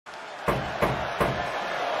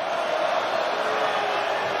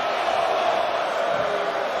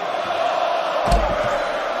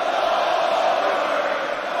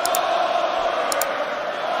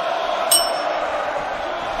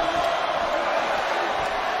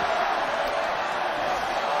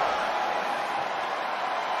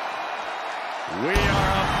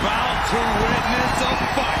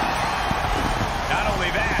fight. Not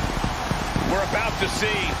only that, we're about to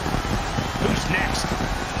see who's next.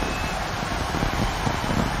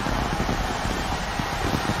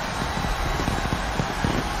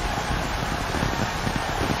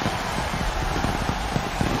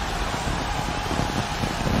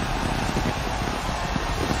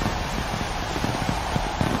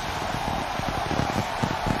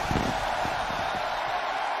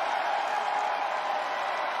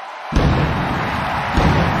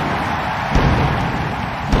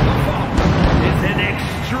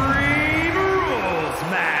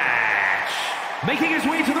 Making his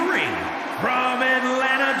way to the ring from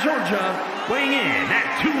Atlanta, Georgia, weighing in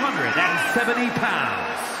at 270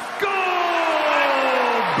 pounds, Goldberg!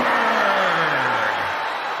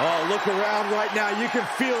 Oh, look around right now. You can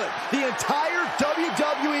feel it. The entire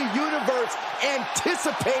WWE Universe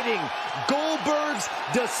anticipating Goldberg's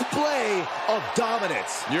display of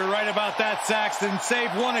dominance. You're right about that, Saxton,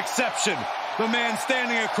 save one exception. The man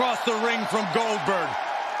standing across the ring from Goldberg.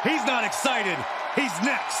 He's not excited. He's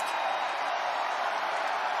next.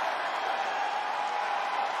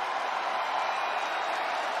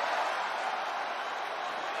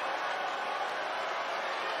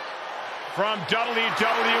 From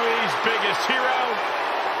WWE's biggest hero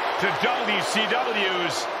to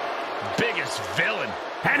WCW's biggest villain.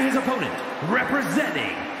 And his opponent,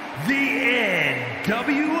 representing the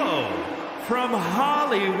NWO from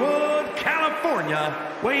Hollywood, California,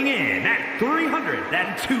 weighing in at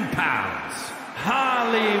 302 pounds,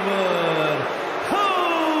 Hollywood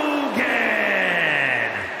Hogan!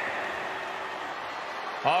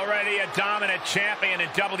 Already a dominant champion in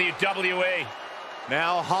WWE.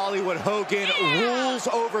 Now Hollywood Hogan rules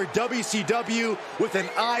over WCW with an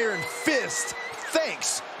iron fist,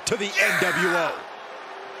 thanks to the NWO.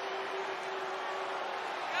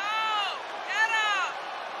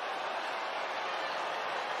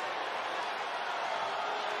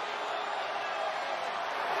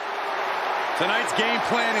 Tonight's game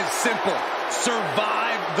plan is simple.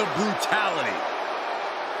 Survive the brutality.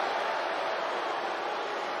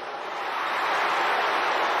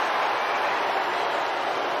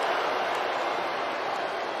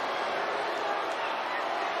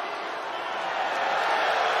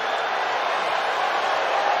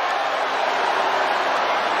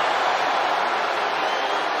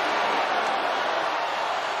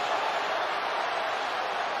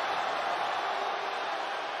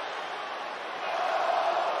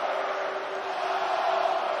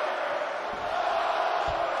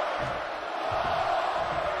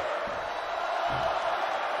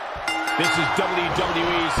 This is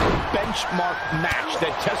WWE's benchmark match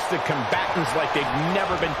that tests the combatants like they've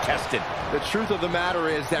never been tested. The truth of the matter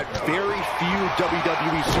is that very few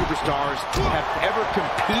WWE superstars have ever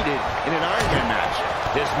competed in an Iron Man match.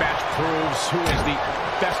 This match proves who is the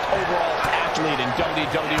best overall athlete in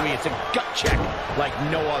WWE. It's a gut check like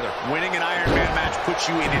no other. Winning an Iron Man match puts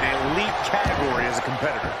you in an elite category as a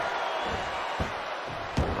competitor.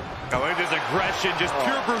 Oh, look at this aggression, just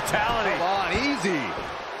pure brutality. Come on, easy.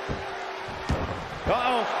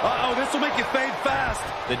 Uh-oh, this will make you fade fast.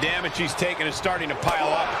 The damage he's taken is starting to pile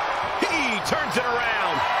up. He turns it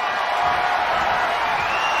around.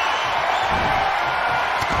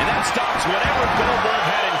 And that stops whatever Goldberg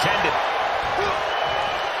had intended.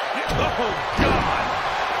 Oh, God.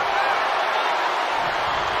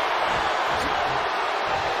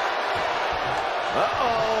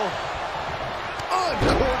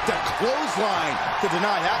 Uncorked a clothesline to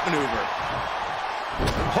deny that maneuver.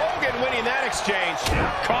 Hogan winning that exchange.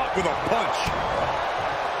 Caught with a punch.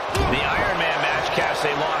 The Iron Man match casts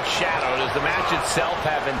a long shadow. Does the match itself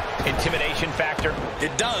have an intimidation factor?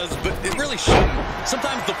 It does, but it really shouldn't.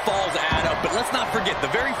 Sometimes the falls add up, but let's not forget, the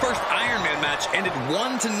very first Iron Man match ended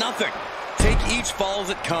 1-0. Take each fall as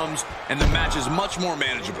it comes, and the match is much more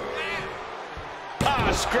manageable. Ah,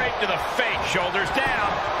 scrape to the face, shoulders down.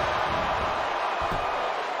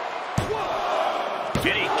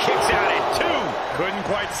 And he kicks out at 2. Couldn't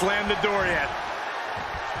quite slam the door yet.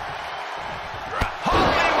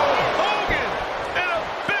 Hollywood Hogan and a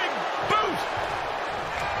big boot.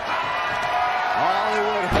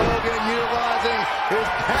 Hollywood Hogan utilizing his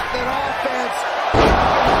patented offense.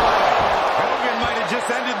 Hogan might have just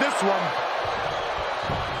ended this one.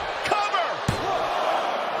 Cover.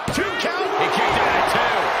 2 count. He kicked out at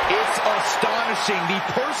 2. It's astonishing. The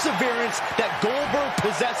perseverance that Goldberg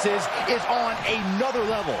possesses is on another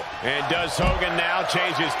level. And does Hogan now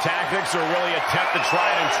change his tactics or will he attempt to try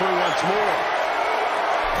it and true once more?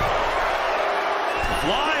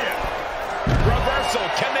 Flying. Reversal.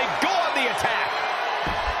 Can they go on the attack?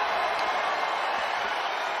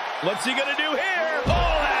 What's he going to do here?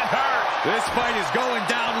 Oh, that hurt. This fight is going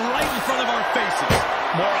down right in front of our faces.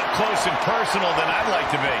 More up close and personal than I'd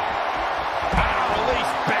like to be.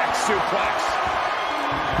 Release back suplex.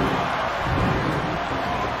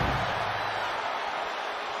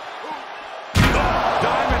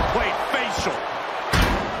 Diamond plate facial.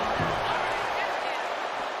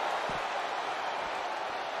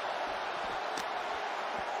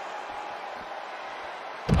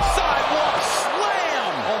 Sidewalk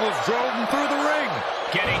slam. Almost drove him through the ring.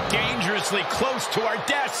 Getting dangerously close to our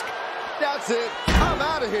desk. That's it. I'm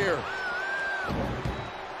out of here.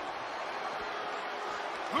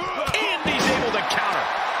 And he's able to counter.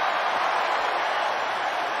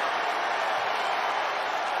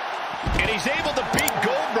 And he's able to beat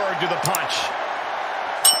Goldberg to the punch.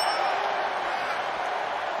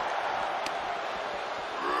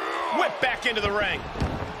 Whip back into the ring.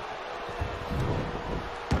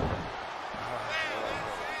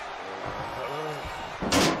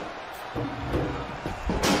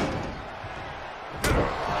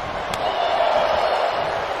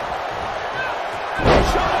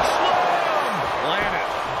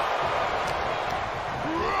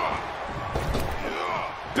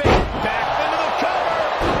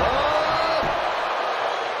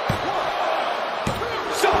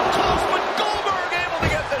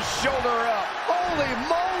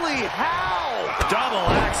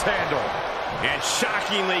 And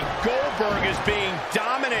shockingly, Goldberg is being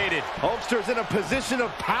dominated. Hulkster's in a position of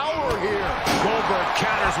power here. Goldberg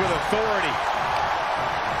counters with authority.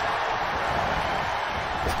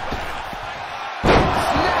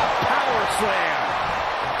 Snap power slam.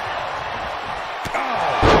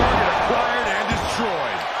 Target acquired and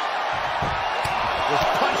destroyed. Just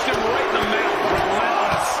punched him right in the mouth.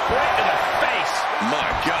 Relentless. Right in the face. My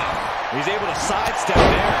God. He's able to sidestep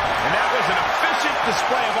there. And that was an efficient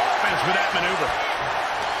display of offense with that maneuver.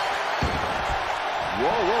 Whoa,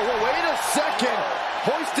 wait a second.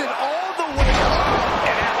 Hoisted all the way up.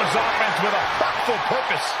 And that was offense with a hurtful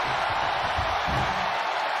purpose.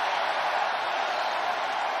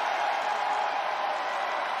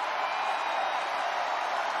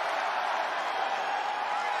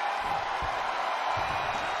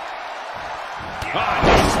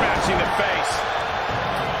 Just smashing the face.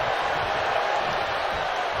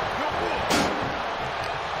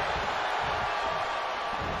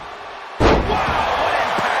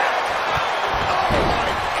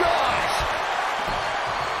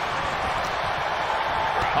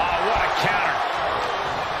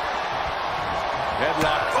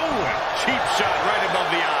 Headlock. Oh, cheap shot right above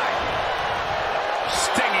the eye.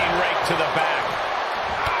 Stinging rake to the back.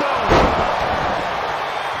 Boom.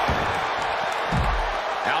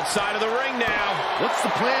 Outside of the ring now. What's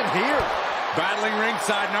the plan here? Battling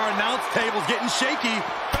ringside and our announce table's getting shaky.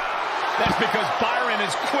 That's because Byron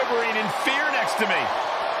is quivering in fear next to me.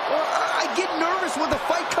 Well, I get nervous when the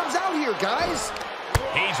fight comes out here, guys.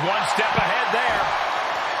 He's one step ahead there.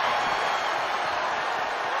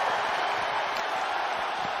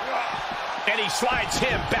 And he slides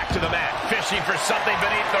him back to the mat, fishing for something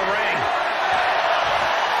beneath the ring.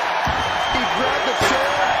 He grabbed the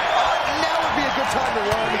chair. Now would be a good time to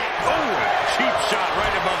run. Oh, cheap shot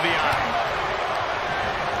right above the eye.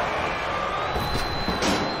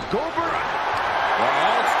 Goldberg.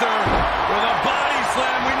 Hulkster with a body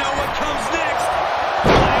slam. We know what comes next.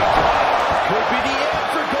 Could be the end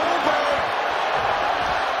for Goldberg.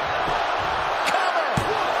 Cover.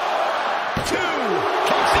 1, 2.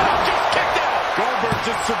 Kicks out, just kicked out. Goldberg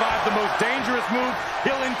just survived the most dangerous move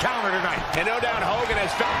he'll encounter tonight. And no doubt Hogan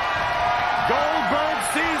has found... Goldberg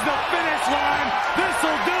sees the finish line.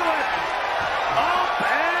 This'll do it. Up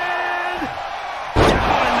and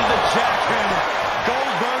down into the jackhammer.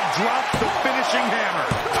 Goldberg drops the finishing hammer.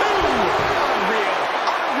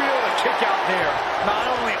 Unreal to kick out there. Not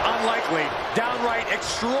only unlikely, downright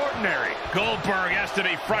extraordinary. Goldberg has to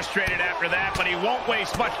be frustrated after that, but he won't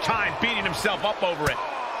waste much time beating himself up over it.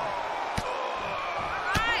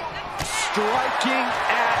 Striking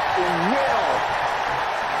at will.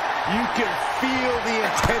 You can feel the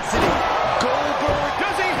intensity. Goldberg,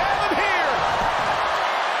 Does he have him here?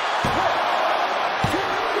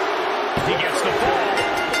 He gets the fall.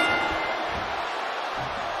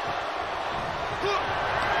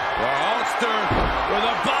 Hulkster with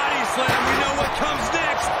a body slam. We know what comes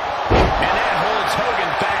next. And that holds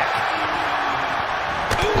Hogan back.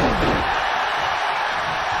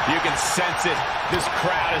 You can sense it. This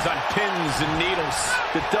crowd is on pins and needles.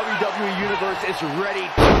 the WWE Universe is ready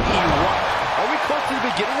to erupt. Are we close to the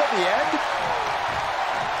beginning of the end?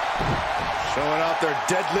 Showing off their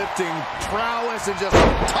deadlifting prowess and just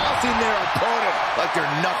tossing their opponent like they're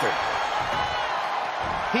nothing.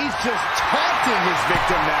 He's just taunting his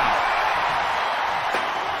victim now.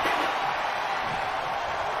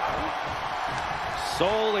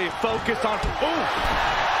 Solely focused on... Ooh!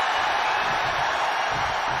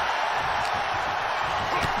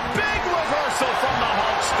 Big reversal from the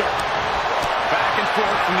Hulkster. Back and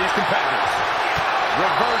forth from these competitors.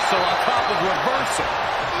 Reversal on top of reversal.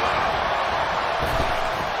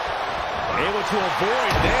 Able to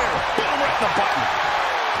avoid there. Boom, right in the button.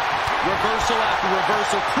 Reversal after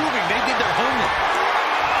reversal, proving they did their homework.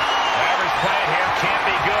 Whatever's playing here can't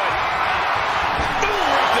be good. Boom,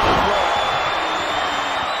 right to the throat.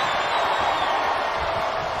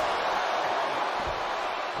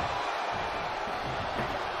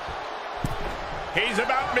 He's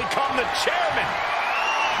about to become the chairman.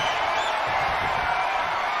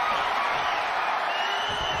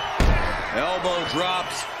 Elbow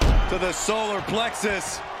drops to the solar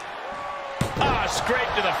plexus. Ah, straight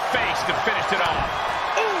to the face to finish it off.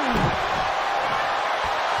 Ooh!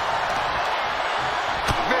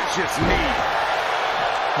 Vicious knee.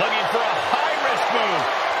 Looking for a high-risk move.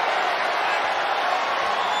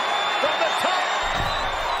 From the top.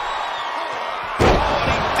 Oh,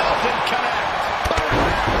 and he doesn't connect.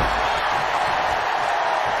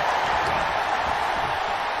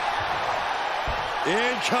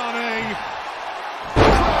 Incoming.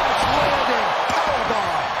 Crash landing.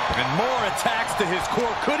 Powerbomb. And more attacks to his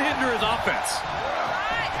core could hinder his offense.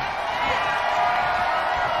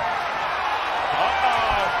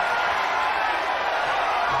 Uh-oh.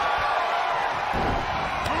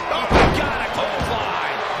 Oh, got a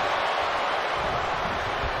clothesline.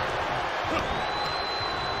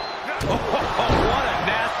 Oh, what a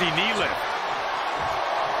nasty knee lift.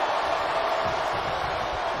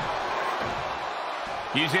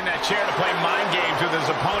 Using that chair to play mind games with his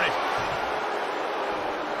opponent.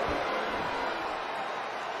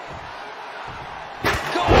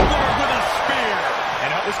 Goldberg with a spear.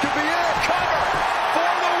 And this could be it. Cover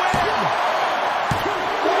for the win.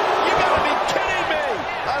 You gotta be kidding me.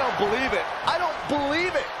 I don't believe it. I don't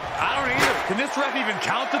believe it. I don't either. Can this ref even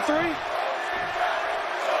count to 3?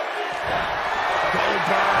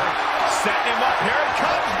 Goldberg setting him up. Here it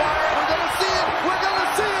comes, Byron. We're gonna see it. We're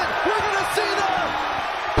gonna see it. We're gonna see them.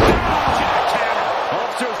 Jackhammer.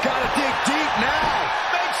 Hulkster's gotta dig deep now.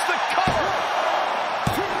 Makes the cover.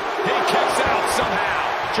 He kicks out somehow.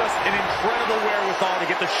 Just an incredible wherewithal to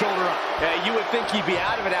get the shoulder up. You would think he'd be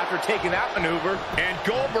out of it after taking that maneuver. And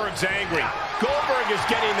Goldberg's angry. Goldberg is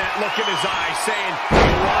getting that look in his eyes saying,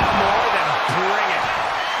 you want more, then bring it.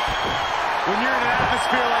 When you're in an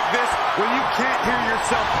atmosphere like this, when you can't hear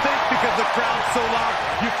yourself think because the crowd's so loud,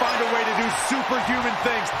 you find a way to do superhuman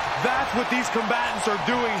things. That's what these combatants are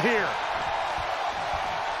doing here.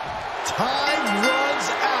 Time runs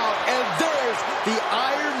out, and there's the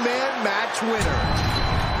Iron Man match winner.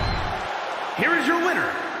 Here is your winner,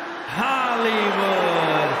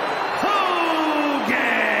 Hollywood Hogan.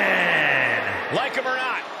 Like him or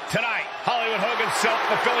not, tonight, Hollywood Hogan's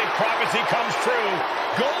self-fulfilling prophecy comes true.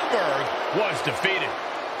 Goldberg was defeated.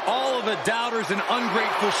 All of the doubters and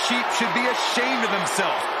ungrateful sheep should be ashamed of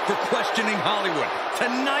themselves for questioning Hollywood.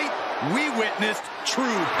 Tonight, we witnessed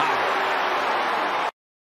true power.